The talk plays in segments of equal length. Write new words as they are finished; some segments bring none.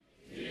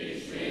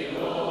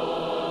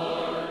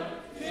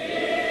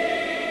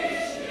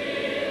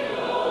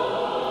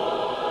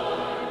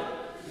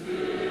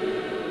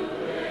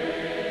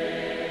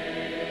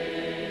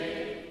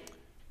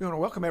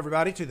Welcome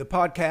everybody to the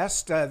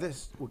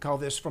podcast. We call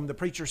this From the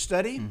Preacher's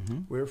Study.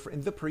 We're in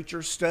the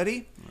Preacher's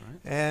Study,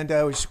 and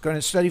we're going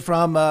to study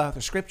from the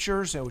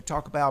Scriptures, and we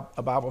talk about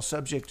a Bible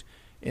subject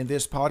in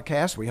this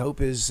podcast. We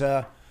hope is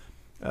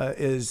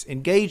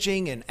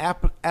engaging and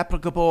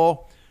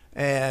applicable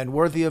and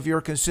worthy of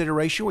your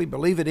consideration. We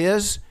believe it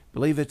is.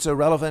 Believe it's a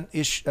relevant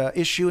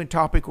issue and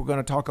topic we're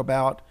going to talk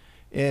about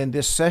in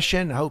this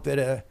session. I hope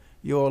that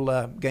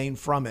you'll gain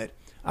from it.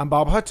 I'm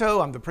Bob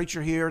Hutto. I'm the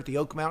preacher here at the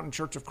Oak Mountain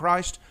Church of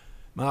Christ.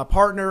 My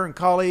partner and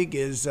colleague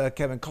is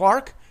Kevin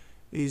Clark.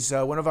 He's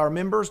one of our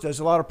members, does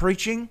a lot of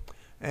preaching,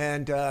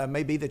 and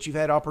maybe that you've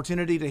had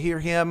opportunity to hear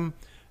him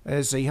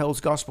as he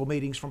holds gospel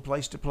meetings from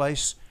place to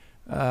place,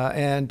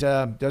 and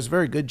does a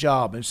very good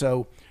job. And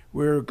so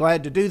we're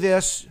glad to do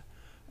this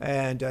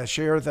and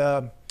share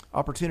the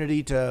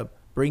opportunity to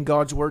bring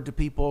God's Word to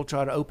people,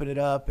 try to open it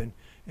up and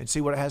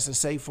see what it has to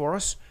say for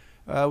us.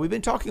 We've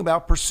been talking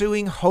about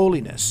pursuing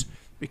holiness,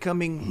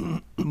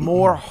 becoming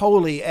more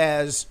holy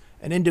as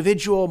an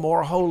individual,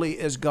 more holy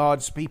as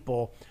God's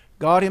people.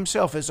 God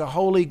himself is a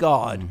holy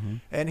God,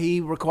 and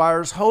he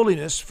requires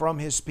holiness from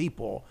his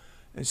people.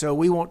 And so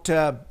we want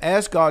to,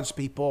 as God's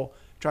people,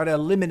 try to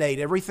eliminate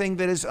everything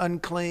that is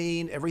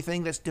unclean,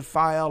 everything that's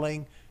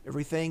defiling,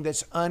 everything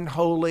that's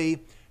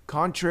unholy,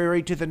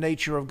 contrary to the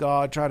nature of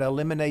God. Try to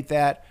eliminate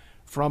that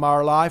from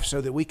our life so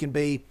that we can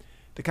be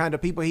the kind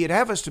of people he'd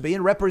have us to be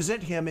and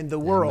represent him in the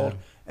world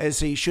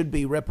as he should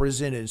be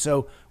represented.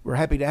 So we're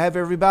happy to have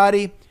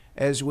everybody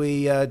as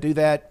we do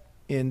that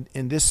in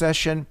this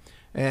session,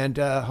 and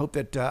hope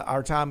that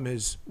our time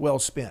is well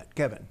spent.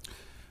 Kevin.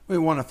 We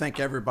want to thank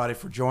everybody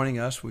for joining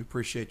us. We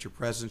appreciate your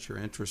presence, your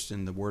interest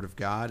in the Word of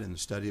God and the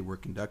study that we're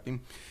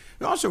conducting.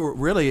 And also,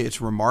 really, it's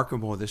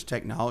remarkable, this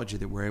technology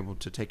that we're able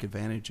to take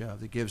advantage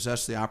of that gives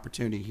us the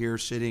opportunity here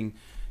sitting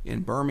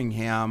in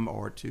Birmingham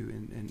or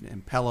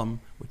in Pelham,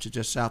 which is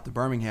just south of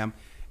Birmingham,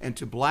 and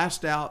to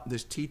blast out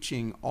this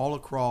teaching all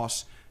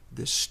across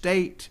this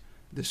state,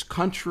 this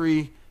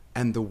country,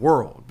 and the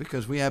world,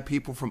 because we have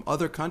people from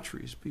other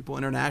countries, people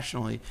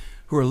internationally,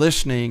 who are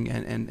listening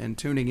and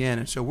tuning in.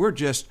 And so we're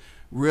just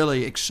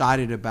really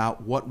excited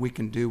about what we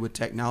can do with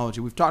technology.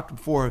 We've talked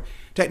before,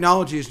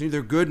 technology is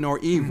neither good nor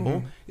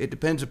evil. It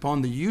depends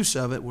upon the use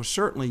of it. We're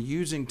certainly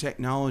using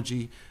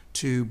technology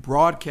to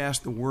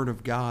broadcast the Word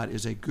of God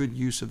is a good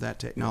use of that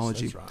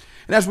technology. Yes, that's right.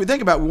 And as we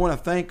think about it, we want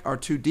to thank our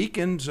two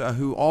deacons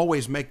who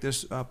always make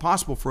this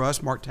possible for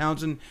us, Mark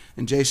Townsend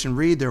and Jason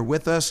Reed. They're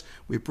with us.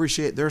 We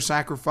appreciate their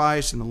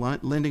sacrifice and the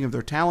lending of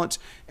their talents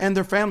and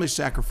their family's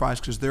sacrifice,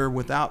 because they're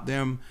without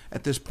them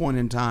at this point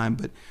in time.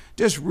 But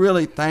just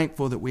really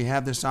thankful that we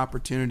have this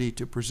opportunity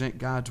to present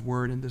God's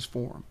Word in this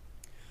forum.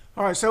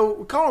 All right, so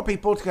we call on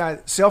people to kind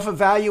of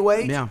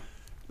self-evaluate. Yeah.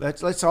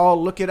 Let's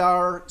all look at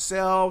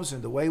ourselves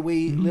and the way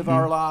we live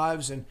our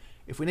lives, and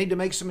if we need to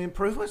make some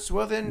improvements,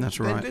 well then, That's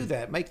right. then do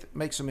that.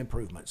 Make some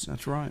improvements.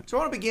 That's right. So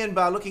I want to begin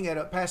by looking at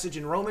a passage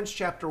in Romans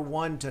chapter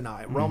 1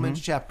 tonight. Romans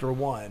chapter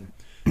 1.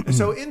 And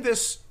so in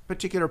this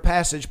particular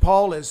passage,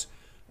 Paul is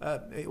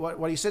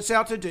what he sets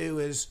out to do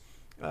is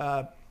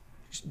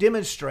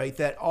demonstrate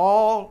that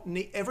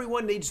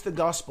everyone needs the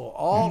gospel.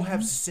 All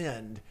have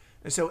sinned.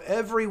 And so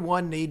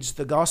everyone needs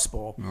the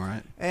gospel. All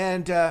right.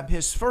 And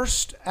his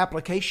first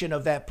application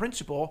of that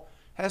principle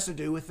has to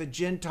do with the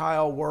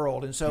Gentile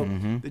world. And so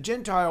the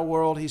Gentile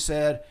world, he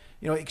said,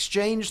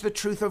 exchanged the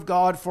truth of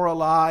God for a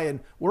lie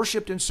and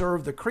worshiped and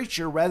served the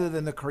creature rather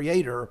than the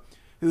Creator,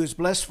 who is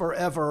blessed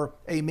forever.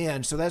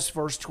 Amen. So that's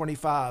verse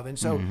 25. And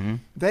so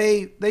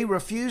they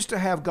refused to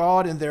have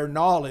God in their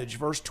knowledge,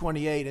 verse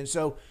 28. And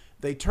so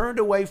they turned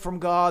away from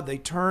God. They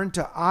turned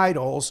to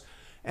idols.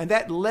 And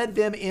that led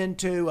them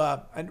into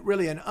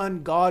really an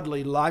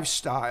ungodly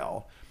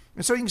lifestyle.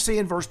 And so you can see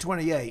in verse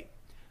 28,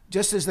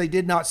 just as they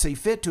did not see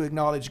fit to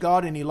acknowledge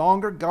God any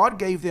longer, God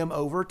gave them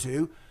over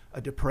to a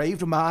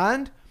depraved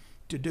mind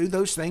to do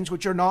those things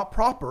which are not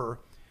proper,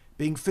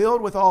 being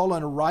filled with all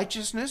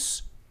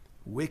unrighteousness,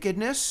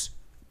 wickedness,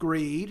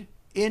 greed,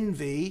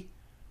 envy,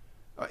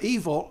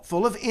 evil,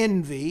 full of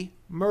envy,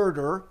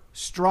 murder,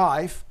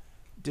 strife,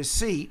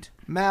 deceit,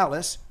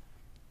 malice.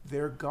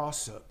 They're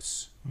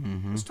gossips.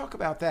 Let's talk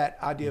about that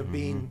idea of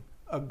being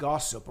a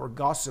gossip or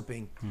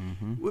gossiping.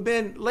 We've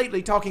been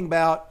lately talking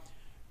about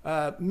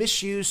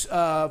misuse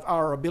of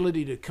our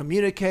ability to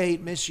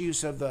communicate,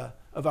 misuse of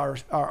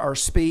our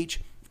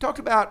speech. We've talked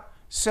about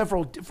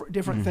several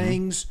different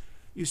things: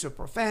 use of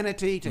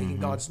profanity, taking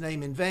God's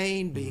name in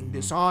vain, being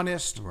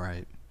dishonest,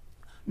 Right.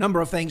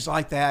 number of things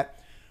like that.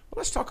 Well,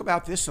 let's talk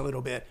about this a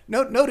little bit.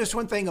 Notice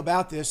one thing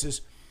about this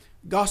is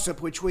gossip,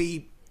 which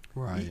we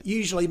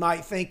usually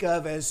might think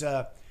of as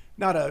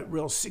not a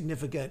real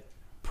significant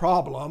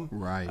problem.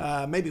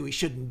 Right. Maybe we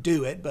shouldn't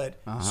do it,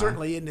 but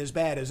certainly isn't as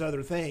bad as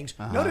other things.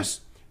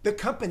 Notice the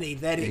company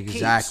that it keeps.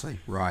 Exactly.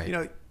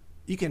 Right.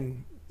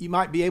 You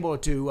might be able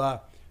to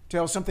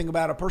tell something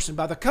about a person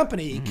by the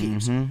company he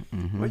keeps.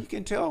 Well, you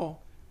can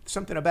tell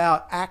something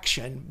about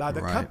action by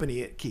the company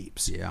it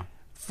keeps. Yeah.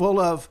 Full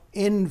of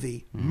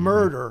envy,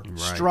 murder,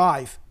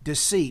 strife,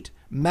 deceit,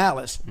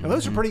 malice. Now,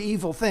 those are pretty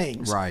evil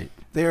things. Right.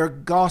 They're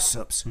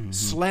gossips,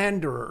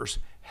 slanderers,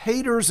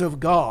 haters of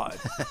God.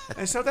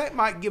 And so that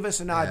might give us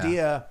an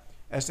idea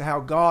as to how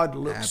God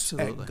looks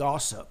at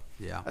gossip.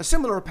 Yeah. A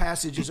similar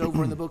passage is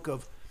over in the book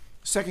of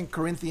 2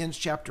 Corinthians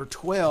chapter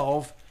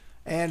 12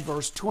 and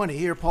verse 20.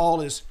 Here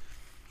Paul is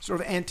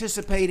sort of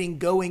anticipating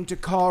going to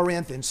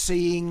Corinth and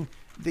seeing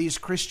these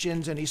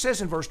Christians. And he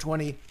says in verse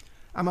 20,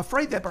 I'm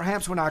afraid that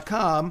perhaps when I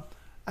come,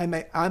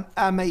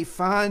 I may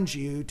find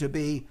you to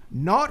be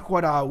not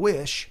what I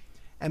wish,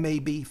 and may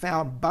be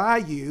found by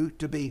you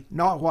to be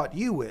not what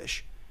you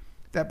wish,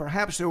 that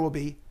perhaps there will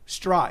be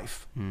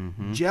strife,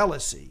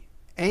 jealousy,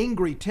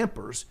 angry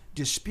tempers,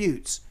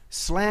 disputes,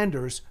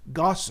 slanders,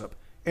 gossip,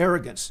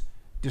 arrogance,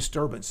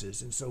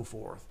 disturbances, and so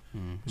forth.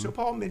 So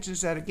Paul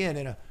mentions that again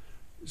in a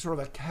sort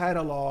of a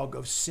catalog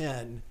of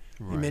sin.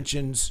 He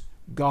mentions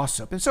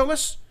gossip. And so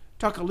let's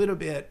talk a little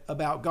bit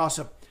about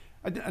gossip.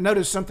 I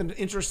noticed something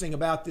interesting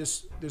about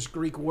this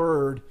Greek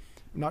word.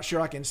 I'm not sure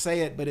I can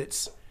say it, but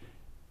it's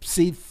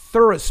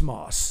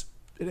psithurismos.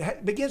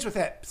 It begins with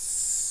that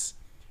ps.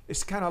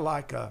 It's kind of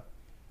like a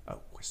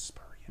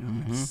whisper, you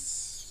know.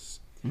 It's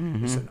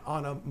an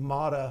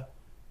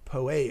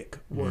onomatopoeic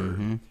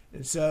word.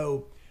 And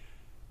so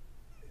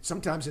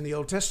sometimes in the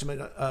Old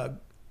Testament,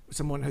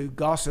 someone who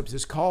gossips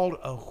is called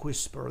a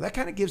whisperer. That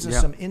kind of gives us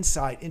some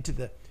insight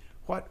into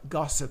what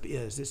gossip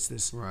is. It's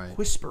this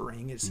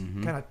whispering. It's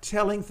kind of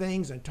telling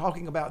things and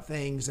talking about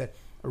things that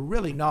are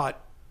really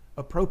not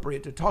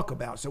appropriate to talk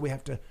about. So we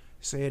have to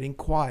say it in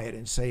quiet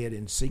and say it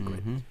in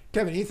secret.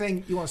 Kevin,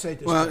 anything you want to say at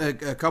this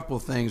point? A couple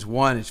of things.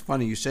 One, it's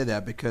funny you say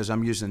that because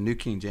I'm using the New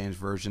King James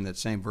Version, that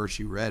same verse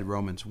you read,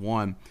 Romans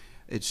 1.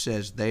 It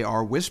says they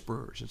are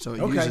whisperers. And so it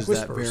uses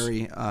whisperers.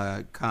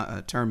 That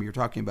very term you're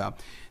talking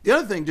about. The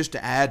other thing, just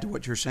to add to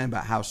what you're saying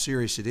about how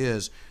serious it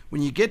is,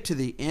 when you get to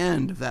the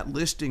end of that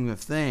listing of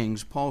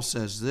things, Paul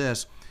says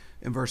this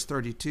in verse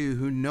 32,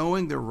 who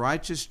knowing the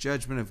righteous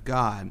judgment of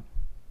God,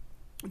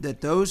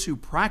 that those who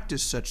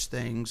practice such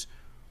things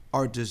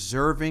are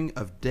deserving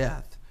of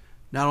death,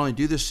 not only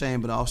do the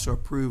same, but also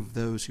approve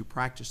those who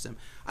practice them.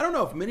 I don't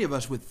know if many of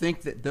us would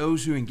think that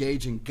those who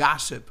engage in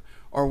gossip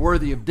are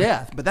worthy of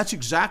death, but that's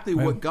exactly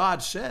what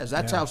God says.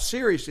 That's how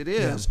serious it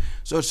is.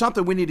 So it's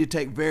something we need to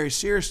take very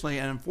seriously,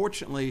 and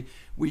unfortunately,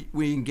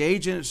 we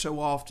engage in it so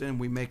often,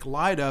 we make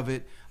light of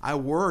it. I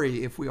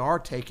worry if we are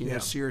taking it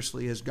as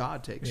seriously as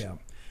God takes it.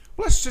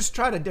 Well, let's just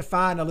try to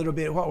define a little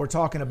bit what we're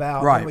talking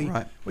about.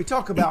 When we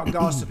talk about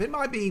gossip. It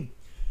might be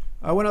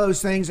one of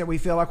those things that we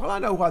feel like, well, I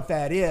know what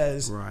that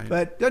is,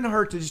 but it doesn't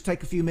hurt to just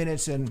take a few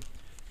minutes and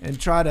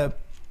try to,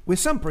 with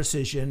some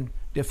precision,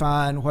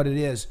 define what it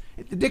is.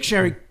 The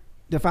dictionary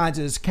defines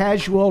it as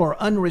casual or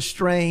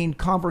unrestrained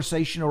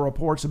conversational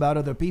reports about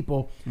other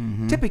people,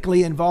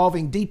 typically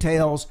involving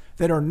details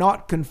that are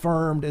not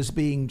confirmed as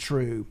being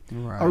true.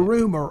 A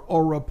rumor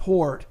or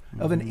report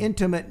of an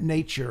intimate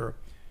nature.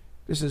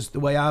 This is the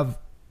way I've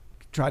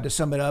tried to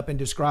sum it up and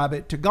describe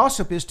it. To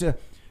gossip is to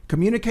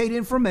communicate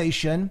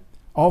information,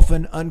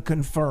 often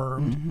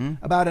unconfirmed,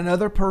 about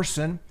another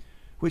person,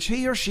 which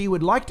he or she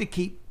would like to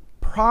keep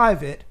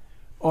private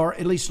or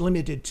at least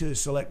limited to a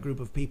select group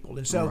of people.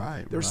 And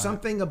so there's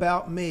something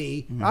about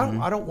me.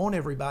 I don't want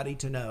everybody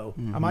to know.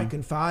 I might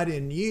confide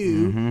in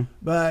you,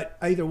 but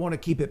I either want to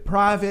keep it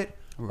private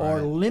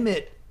or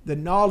limit the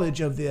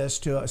knowledge of this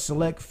to a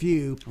select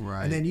few.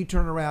 And then you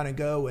turn around and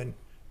go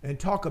and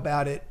talk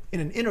about it in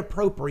an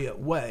inappropriate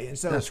way. And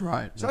so that's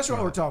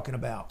what we're talking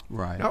about.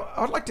 Now,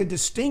 I'd like to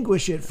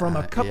distinguish it from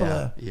a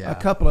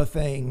couple of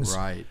things.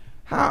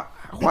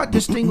 What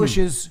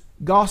distinguishes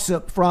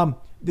gossip from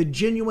the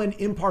genuine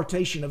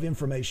impartation of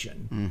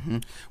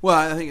information? Well,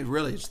 I think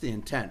it's the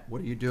intent.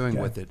 What are you doing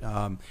with it?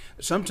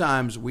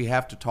 Sometimes we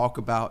have to talk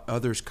about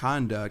others'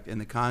 conduct in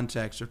the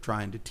context of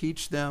trying to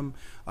teach them.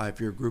 If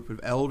you're a group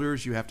of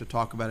elders, you have to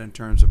talk about it in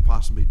terms of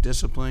possibly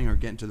disciplining or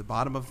getting to the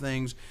bottom of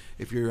things.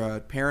 If you're a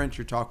parent,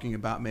 you're talking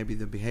about maybe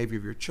the behavior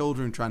of your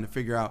children, trying to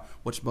figure out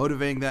what's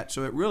motivating that.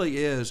 So it really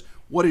is,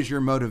 what is your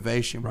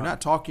motivation? We're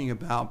not talking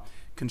about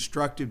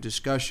constructive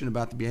discussion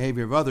about the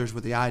behavior of others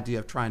with the idea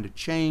of trying to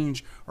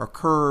change or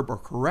curb or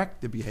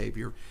correct the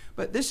behavior.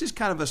 But this is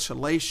kind of a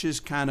salacious,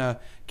 kind of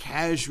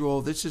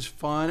casual, this is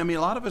fun. I mean,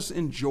 a lot of us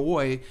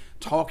enjoy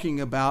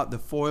talking about the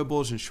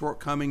foibles and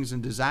shortcomings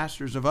and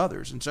disasters of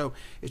others. And so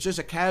it's just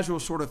a casual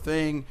sort of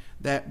thing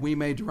that we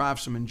may derive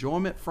some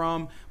enjoyment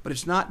from, but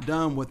it's not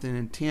done with an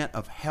intent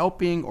of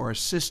helping or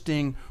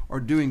assisting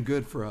or doing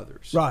good for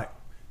others. Right.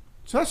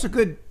 So that's a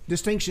good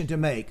distinction to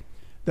make.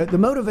 That the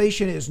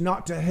motivation is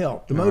not to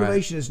help. The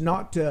motivation is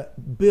not to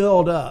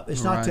build up.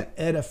 It's not to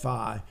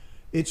edify.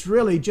 It's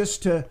really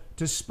just to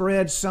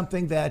spread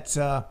something that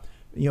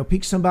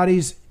piques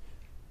somebody's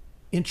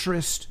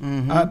interest.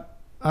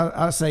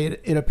 I say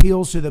it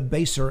appeals to the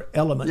baser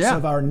elements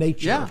of our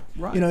nature.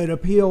 It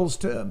appeals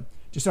to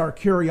just our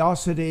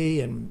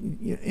curiosity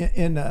and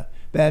in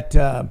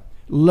that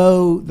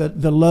low,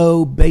 the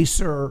low,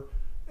 baser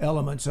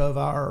elements of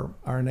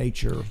our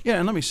nature. Yeah,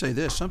 and let me say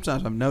this.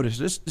 Sometimes I've noticed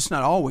this. It's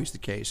not always the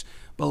case,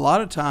 but a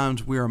lot of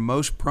times we are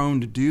most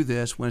prone to do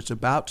this when it's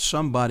about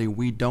somebody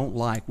we don't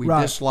like, we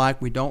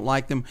dislike, we don't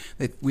like them.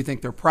 We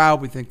think they're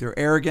proud, we think they're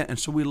arrogant, and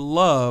so we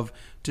love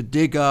to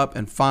dig up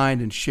and find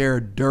and share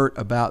dirt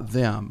about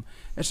them.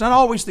 It's not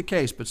always the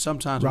case, but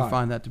sometimes we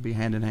find that to be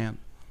hand in hand.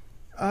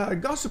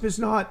 Gossip is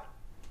not,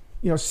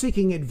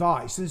 seeking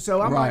advice, and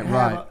so I might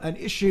have an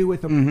issue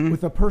with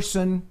a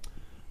person.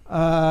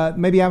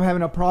 Maybe I'm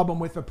having a problem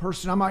with a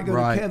person. I might go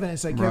to Kevin and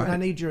say, Kevin, I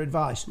need your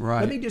advice.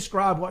 Let me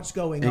describe what's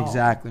going on.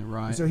 Exactly,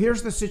 right. And so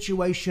here's the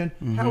situation.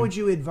 How would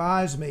you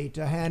advise me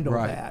to handle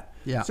that?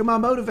 Yeah. So my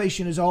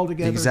motivation is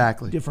altogether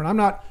different. I'm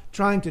not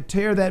trying to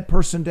tear that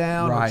person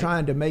down or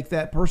trying to make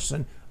that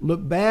person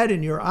look bad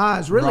in your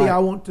eyes. Really, I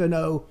want to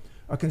know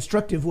a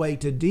constructive way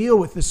to deal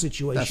with the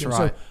situation. That's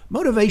right. So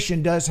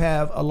motivation does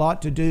have a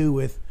lot to do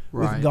with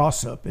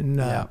gossip. And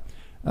a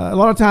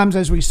lot of times,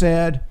 as we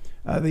said,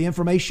 the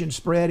information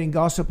spread in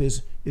gossip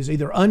is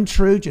either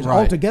untrue, just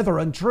altogether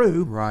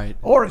untrue,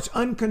 or it's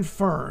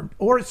unconfirmed,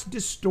 or it's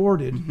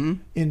distorted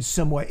in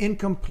some way,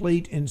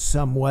 incomplete in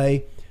some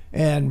way.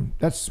 And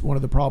that's one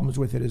of the problems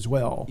with it as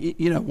well.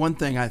 One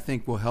thing I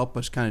think will help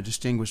us kind of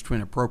distinguish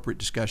between appropriate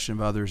discussion of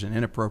others and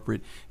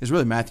inappropriate is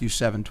really Matthew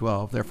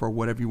 7:12. Therefore,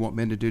 whatever you want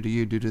men to do to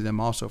you, do to them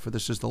also, for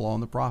this is the law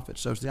and the prophets.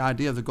 So it's the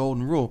idea of the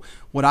golden rule.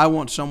 Would I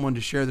want someone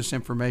to share this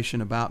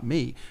information about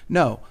me?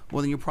 No.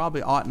 Well, then you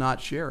probably ought not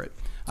share it.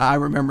 I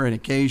remember an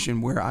occasion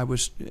where I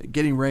was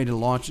getting ready to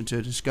launch into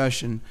a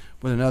discussion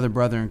with another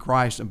brother in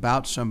Christ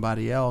about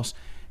somebody else.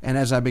 And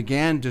as I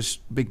began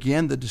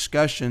the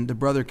discussion, the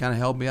brother kind of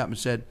held me up and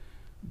said,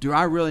 do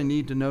I really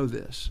need to know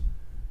this?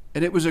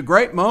 And it was a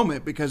great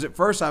moment because at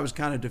first I was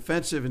kind of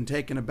defensive and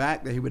taken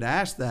aback that he would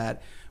ask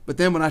that. But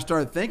then when I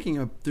started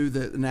thinking through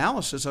the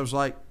analysis, I was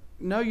like,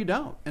 no, you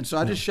don't. And so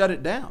I just shut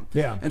it down.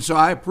 Yeah. And so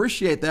I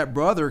appreciate that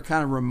brother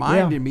kind of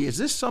reminding me, is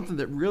this something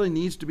that really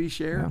needs to be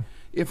shared? Yeah.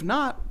 If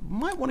not, you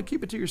might want to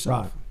keep it to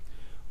yourself. Right.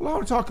 Well, I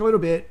want to talk a little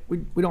bit.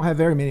 We don't have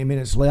very many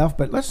minutes left,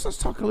 but let's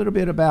talk a little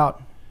bit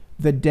about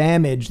the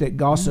damage that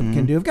gossip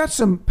can do. I've got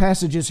some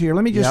passages here.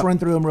 Let me just run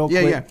through them real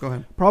quick. Yeah, go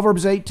ahead.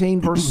 Proverbs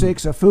 18, verse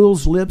 6, a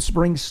fool's lips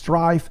bring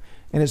strife,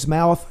 and his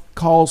mouth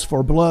calls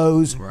for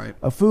blows. Right.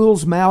 A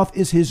fool's mouth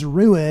is his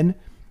ruin.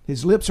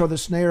 His lips are the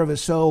snare of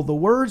his soul. The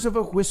words of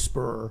a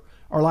whisperer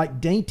are like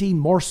dainty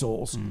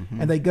morsels,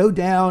 and they go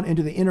down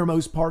into the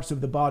innermost parts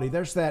of the body.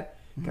 There's that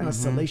kind of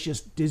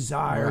salacious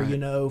desire,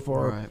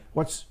 for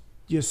what's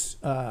just,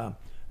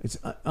 it's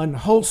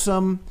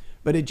unwholesome,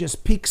 but it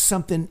just piques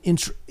something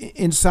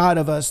inside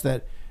of us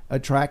that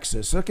attracts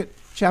us. Look at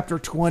chapter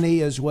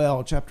 20 as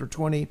well, chapter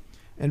 20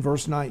 and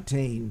verse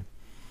 19.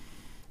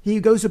 He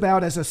who goes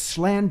about as a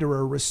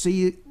slanderer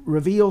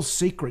reveals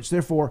secrets,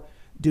 therefore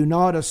do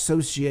not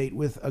associate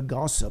with a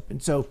gossip.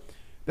 And so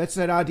that's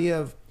that idea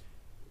of,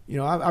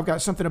 I've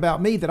got something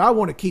about me that I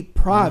want to keep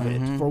private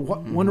for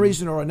one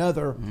reason or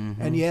another,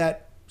 and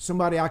yet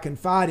somebody I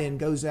confide in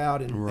goes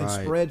out and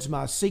spreads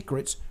my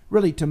secrets,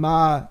 really to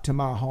my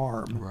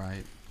harm.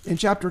 Right. In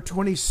chapter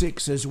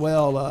 26 as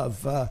well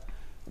of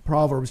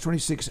Proverbs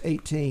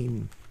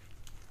 26:18,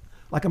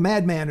 like a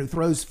madman who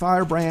throws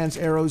firebrands,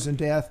 arrows, and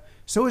death,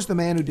 so is the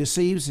man who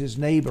deceives his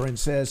neighbor and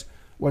says,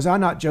 was I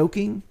not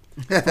joking?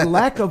 For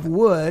lack of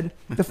wood,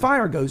 the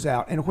fire goes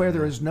out, and where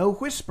there is no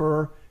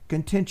whisperer,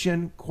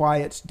 contention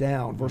quiets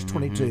down. Verse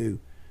 22.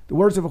 The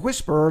words of a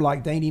whisperer,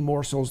 like dainty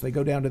morsels, they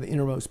go down to the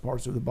innermost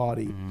parts of the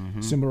body,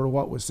 similar to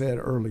what was said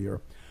earlier.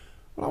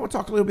 Well, I want to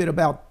talk a little bit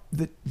about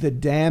the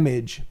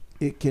damage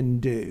it can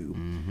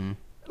do.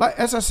 Like,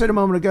 as I said a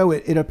moment ago,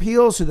 it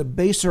appeals to the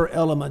baser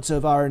elements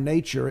of our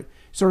nature. It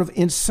sort of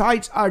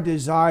incites our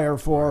desire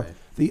for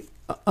the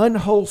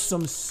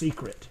unwholesome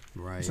secret.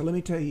 Right. So let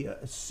me tell you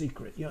a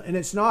secret. And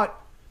it's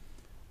not,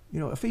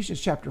 Ephesians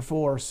chapter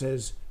 4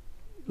 says,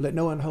 let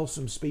no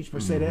unwholesome speech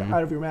proceed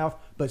out of your mouth,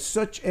 but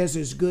such as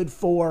is good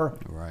for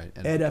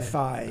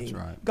edifying. That's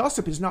right.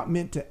 Gossip is not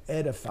meant to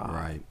edify.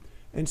 Right.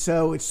 And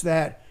so it's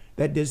that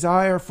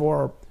desire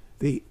for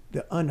the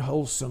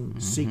unwholesome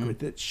secret,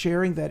 that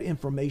sharing that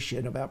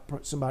information about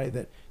somebody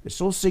that it's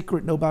so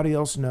secret nobody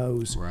else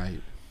knows. Right.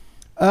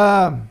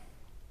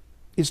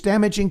 It's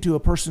damaging to a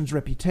person's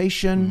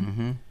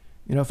reputation.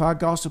 If I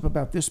gossip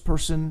about this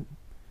person,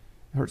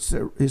 hurts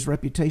his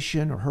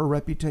reputation or her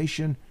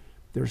reputation,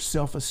 their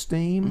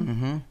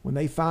self-esteem. When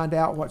they find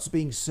out what's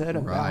being said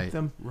about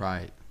them.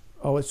 Right.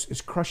 Oh,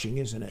 it's crushing,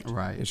 isn't it?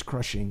 Right. It's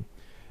crushing.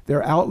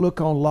 Their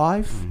outlook on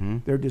life,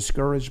 they're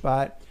discouraged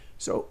by it.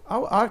 So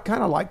I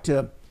kind of like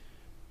to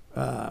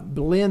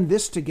blend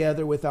this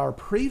together with our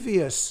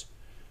previous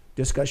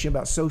discussion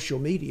about social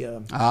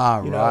media.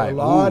 Right. A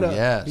lot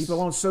of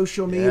people on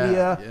social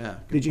media. Yeah.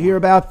 Did you hear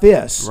about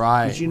this?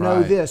 Right. Did you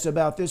know this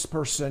about this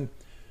person?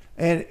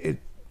 And it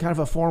kind of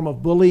a form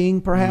of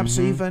bullying, perhaps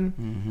even.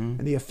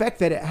 And the effect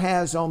that it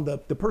has on the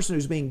person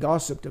who's being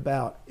gossiped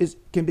about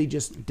can be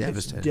just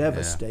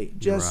devastating.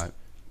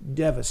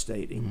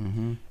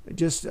 Devastating.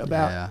 Just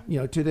about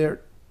to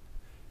their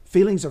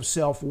feelings of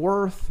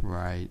self-worth.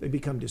 Right. They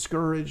become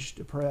discouraged,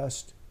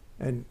 depressed,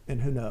 and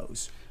who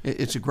knows?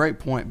 It's a great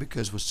point,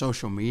 because with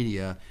social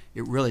media,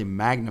 it really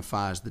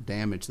magnifies the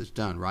damage that's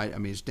done, right? I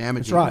mean, it's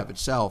damaging in of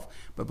itself,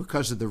 but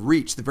because of the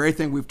reach, the very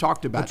thing we've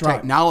talked about,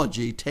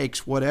 technology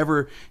takes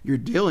whatever you're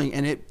dealing,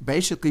 and it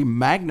basically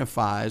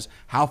magnifies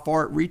how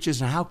far it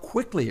reaches and how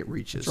quickly it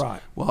reaches. That's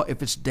right. Well,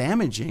 if it's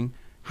damaging,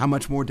 how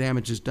much more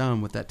damage is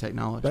done with that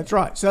technology? That's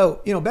right.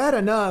 So, bad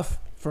enough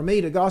for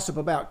me to gossip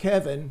about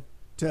Kevin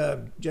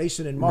to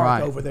Jason and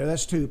Mark over there.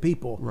 That's two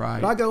people.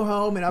 Right. But I go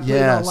home and I put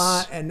it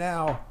online, and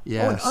now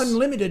an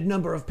unlimited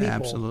number of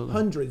people,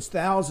 hundreds,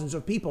 thousands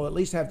of people at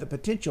least have the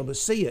potential to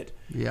see it.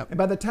 Yep. And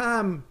by the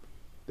time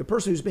the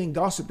person who's being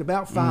gossiped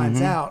about finds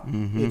out,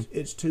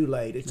 it's too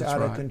late. It's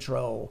out of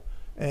control.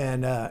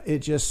 And it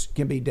just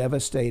can be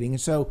devastating. And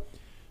so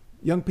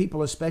young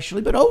people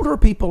especially, but older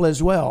people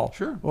as well.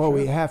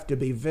 We have to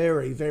be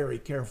very, very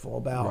careful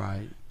about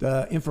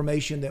the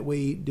information that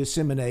we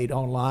disseminate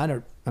online,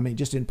 or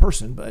just in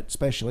person, but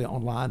especially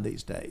online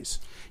these days.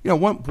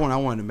 One point I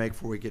wanted to make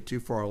before we get too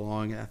far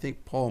along, I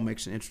think Paul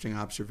makes an interesting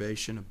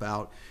observation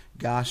about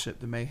gossip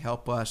that may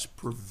help us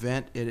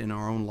prevent it in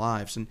our own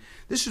lives. And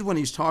this is when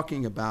he's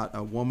talking about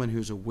a woman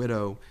who's a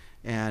widow.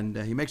 And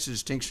he makes a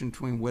distinction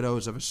between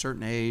widows of a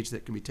certain age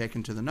that can be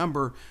taken to the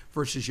number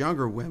versus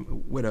younger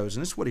widows.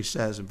 And this is what he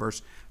says in 1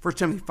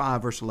 Timothy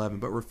 5, verse 11.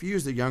 But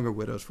refuse the younger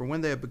widows, for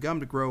when they have begun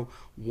to grow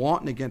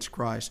wanton against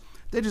Christ,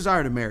 they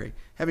desire to marry,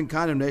 having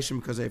condemnation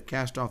because they have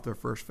cast off their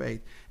first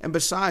faith. And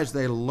besides,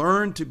 they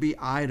learn to be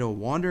idle,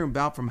 wandering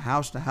about from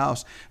house to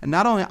house. And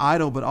not only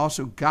idle, but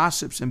also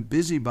gossips and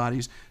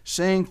busybodies,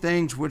 saying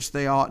things which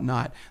they ought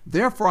not.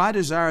 Therefore, I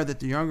desire that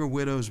the younger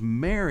widows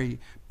marry,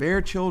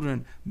 bear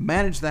children,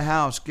 manage the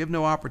house, give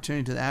no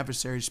opportunity to the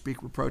adversary to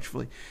speak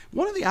reproachfully.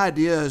 One of the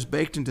ideas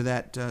baked into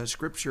that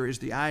scripture is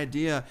the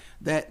idea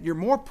that you're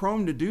more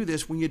prone to do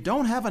this when you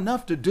don't have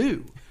enough to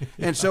do.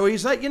 And so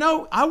he's like,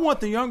 I want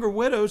the younger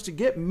widows to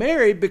get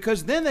married,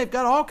 because then they've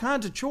got all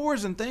kinds of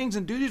chores and things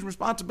and duties and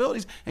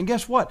responsibilities. And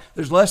guess what?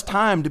 There's less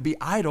time to be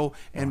idle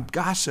and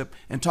gossip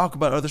and talk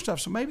about other stuff.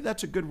 So maybe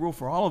that's a good rule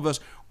for all of us.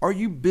 Are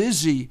you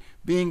busy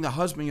being the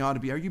husband you ought to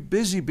be? Are you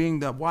busy being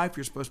the wife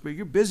you're supposed to be? Are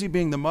you busy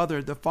being the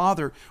mother, the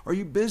father? Are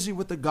you busy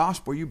with the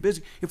gospel? Are you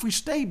busy? If we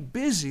stay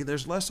busy,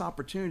 there's less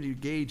opportunity to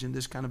engage in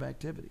this kind of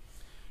activity.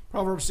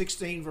 Proverbs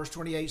 16, verse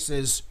 28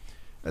 says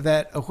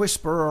that a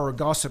whisper or a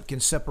gossip can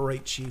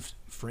separate chief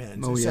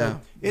friends. Oh, so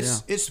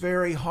it's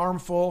very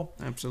harmful.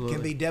 Absolutely.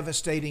 Can be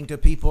devastating to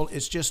people.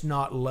 It's just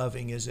not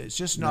loving, is it? It's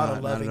just not a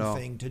loving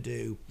thing to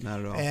do. Not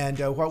at all. And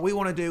what we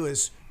want to do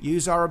is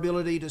use our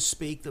ability to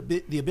speak,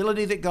 the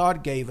ability that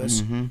God gave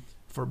us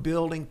for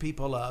building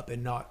people up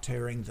and not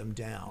tearing them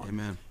down.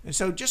 Amen. And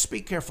so just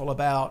be careful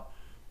about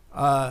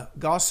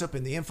gossip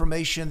and the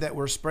information that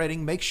we're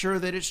spreading. Make sure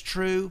that it's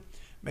true.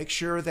 Make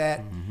sure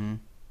that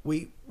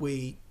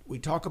we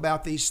talk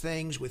about these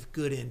things with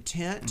good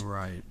intent.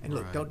 Right. And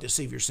look, don't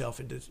deceive yourself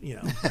into,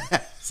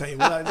 saying,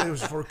 well, it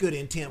was for good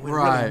intent when it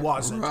really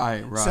wasn't.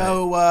 Right.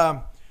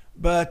 So,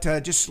 but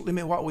just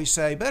limit what we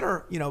say.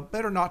 Better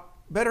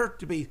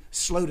to be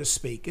slow to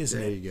speak, isn't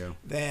it? There you go.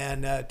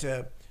 Than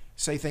to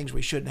say things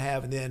we shouldn't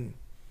have and then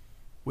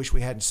wish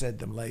we hadn't said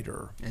them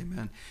later.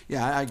 Amen.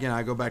 Yeah, again,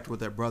 I go back to what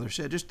that brother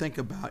said. Just think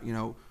about,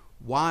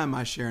 why am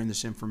I sharing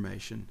this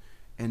information?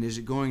 And is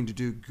it going to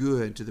do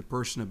good to the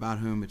person about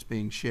whom it's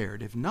being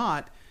shared? If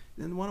not,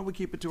 then why don't we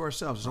keep it to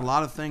ourselves? There's a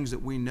lot of things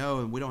that we know,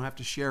 and we don't have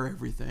to share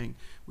everything.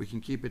 We can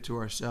keep it to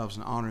ourselves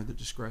and honor the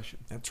discretion.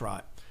 That's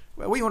right.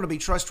 Well, we want to be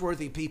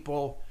trustworthy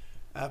people,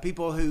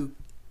 people who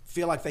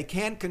feel like they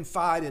can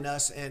confide in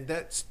us, and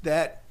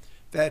that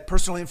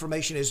personal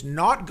information is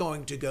not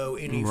going to go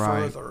any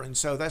further. And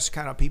so that's the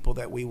kind of people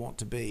that we want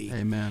to be.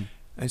 Amen.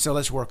 And so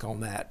let's work on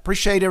that.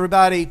 Appreciate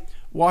everybody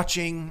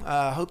watching.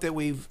 Hope that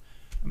we've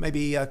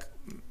maybe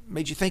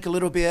made you think a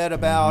little bit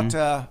about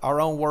our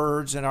own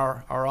words and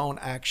our own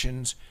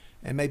actions,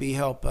 and maybe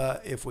help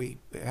if we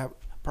have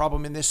a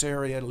problem in this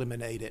area,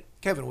 eliminate it.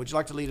 Kevin, would you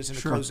like to lead us in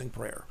a closing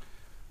prayer?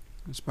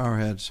 Let's bow our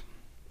heads.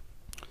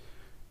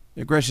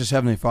 Gracious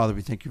Heavenly Father,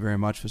 we thank you very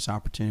much for this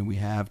opportunity we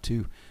have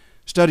to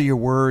study your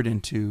word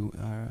and to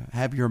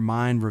have your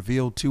mind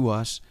revealed to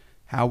us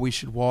how we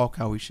should walk,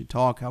 how we should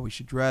talk, how we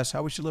should dress,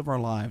 how we should live our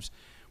lives.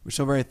 We're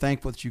so very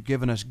thankful that you've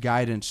given us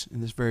guidance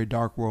in this very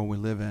dark world we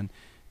live in,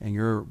 and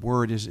your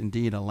word is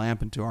indeed a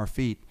lamp unto our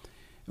feet.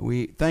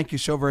 We thank you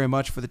so very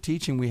much for the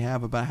teaching we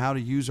have about how to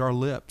use our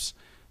lips,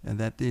 and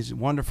that these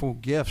wonderful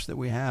gifts that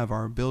we have,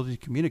 our ability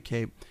to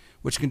communicate,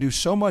 which can do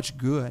so much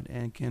good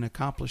and can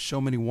accomplish so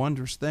many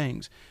wondrous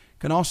things,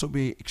 can also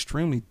be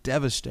extremely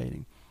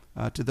devastating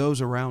to those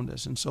around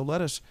us. And so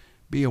let us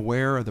be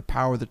aware of the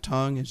power of the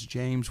tongue, as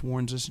James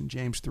warns us in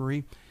James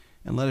 3,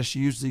 and let us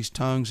use these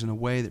tongues in a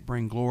way that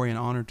bring glory and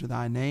honor to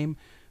thy name,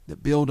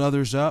 that build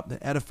others up, that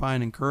edify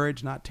and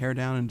encourage, not tear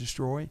down and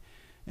destroy.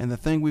 And the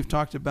thing we've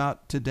talked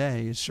about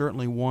today is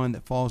certainly one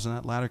that falls in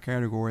that latter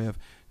category of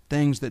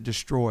things that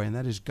destroy, and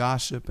that is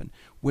gossip and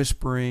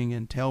whispering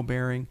and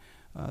tale-bearing.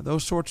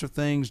 Those sorts of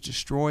things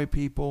destroy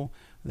people.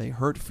 They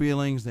hurt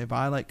feelings. They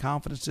violate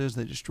confidences.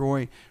 They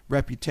destroy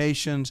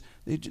reputations.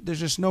 There's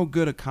just no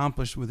good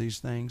accomplished with these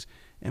things.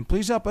 And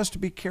please help us to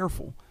be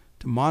careful,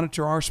 to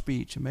monitor our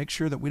speech and make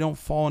sure that we don't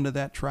fall into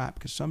that trap,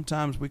 because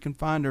sometimes we can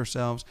find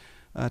ourselves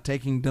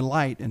taking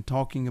delight in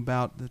talking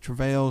about the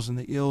travails and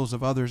the ills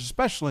of others,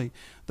 especially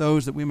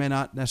those that we may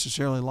not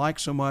necessarily like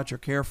so much or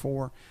care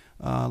for.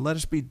 Let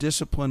us be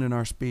disciplined in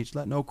our speech.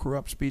 Let no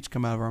corrupt speech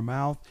come out of our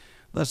mouth.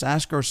 Let's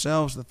ask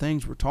ourselves, the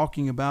things we're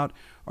talking about,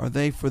 are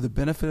they for the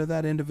benefit of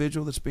that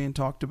individual that's being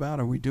talked about?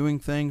 Are we doing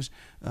things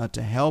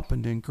to help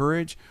and to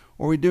encourage?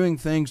 Or are we doing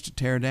things to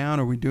tear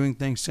down? Or are we doing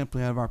things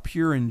simply out of our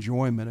pure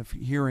enjoyment of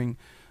hearing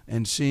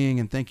and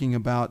seeing and thinking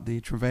about the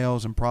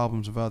travails and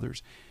problems of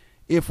others?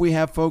 If we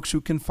have folks who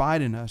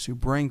confide in us, who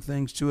bring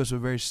things to us of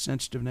a very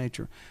sensitive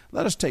nature,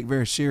 let us take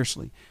very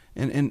seriously.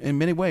 In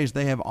many ways,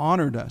 they have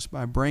honored us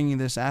by bringing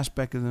this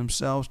aspect of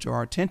themselves to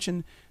our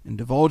attention and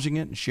divulging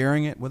it and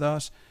sharing it with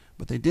us.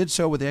 But they did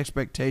so with the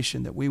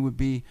expectation that we would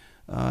be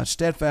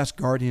steadfast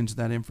guardians of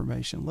that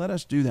information. Let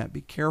us do that.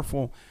 Be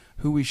careful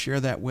who we share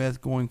that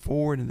with going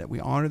forward, and that we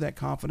honor that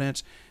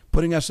confidence,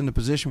 putting us in a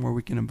position where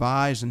we can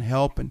advise and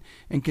help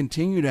and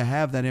continue to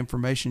have that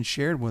information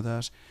shared with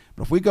us.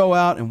 But if we go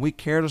out and we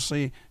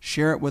carelessly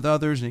share it with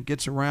others and it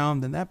gets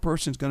around, then that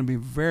person is going to be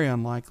very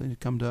unlikely to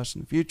come to us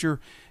in the future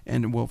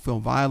and will feel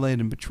violated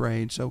and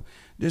betrayed. So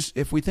just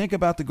if we think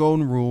about the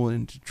golden rule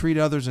and to treat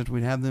others as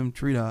we'd have them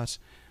treat us,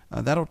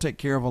 that'll take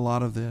care of a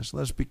lot of this.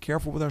 Let's be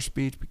careful with our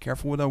speech, be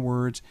careful with our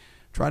words.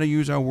 Try to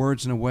use our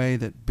words in a way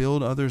that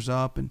build others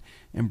up and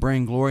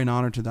bring glory and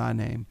honor to thy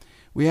name.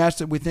 We ask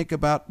that we think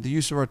about the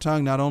use of our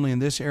tongue not only in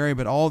this area,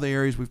 but all the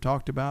areas we've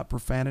talked about,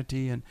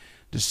 profanity and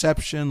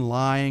deception,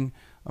 lying.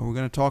 We're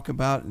going to talk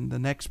about in the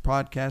next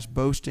podcast,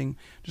 boasting.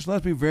 Just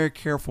let's be very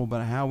careful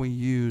about how we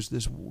use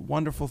this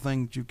wonderful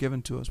thing that you've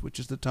given to us, which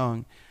is the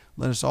tongue.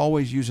 Let us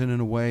always use it in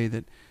a way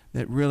that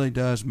really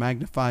does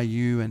magnify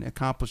you and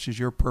accomplishes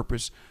your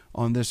purpose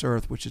on this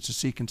earth, which is to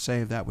seek and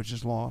save that which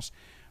is lost.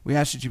 We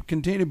ask that you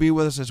continue to be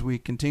with us as we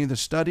continue the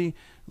study.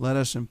 Let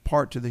us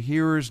impart to the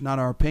hearers not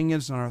our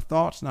opinions, not our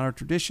thoughts, not our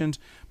traditions,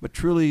 but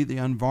truly the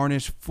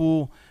unvarnished,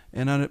 full,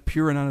 and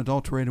pure and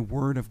unadulterated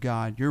Word of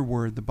God, your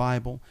Word, the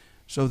Bible,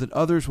 so that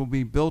others will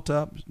be built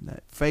up,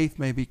 that faith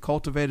may be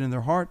cultivated in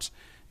their hearts,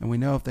 and we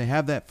know if they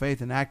have that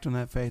faith and act on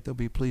that faith, they'll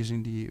be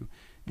pleasing to you.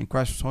 In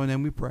Christ's holy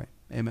name we pray.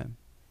 Amen.